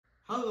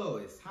Hello,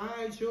 it's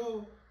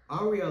Joe.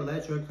 Ari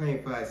Alectra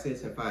claimed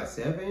 5'6" and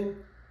 5'7".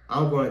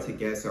 I'm going to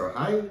guess her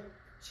height.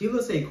 She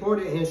looks a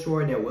quarter-inch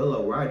shorter than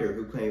Willow Ryder,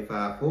 who claimed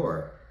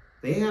 5'4".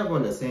 They have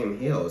on the same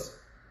heels.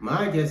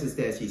 My guess is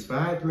that she's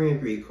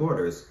 5'3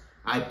 3/4".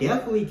 I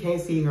definitely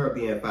can't see her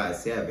being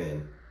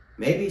 5'7".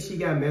 Maybe she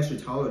got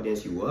measured taller than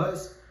she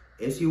was.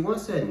 If she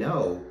wants to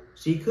know,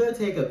 she could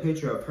take a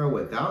picture of her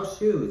without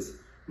shoes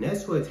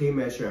next to a tape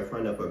measure in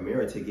front of a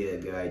mirror to get a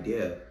good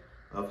idea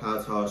of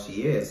how tall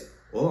she is.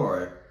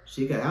 Or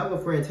she could have a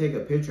friend take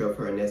a picture of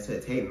her next to a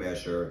tape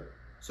measure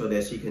so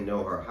that she can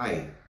know her height.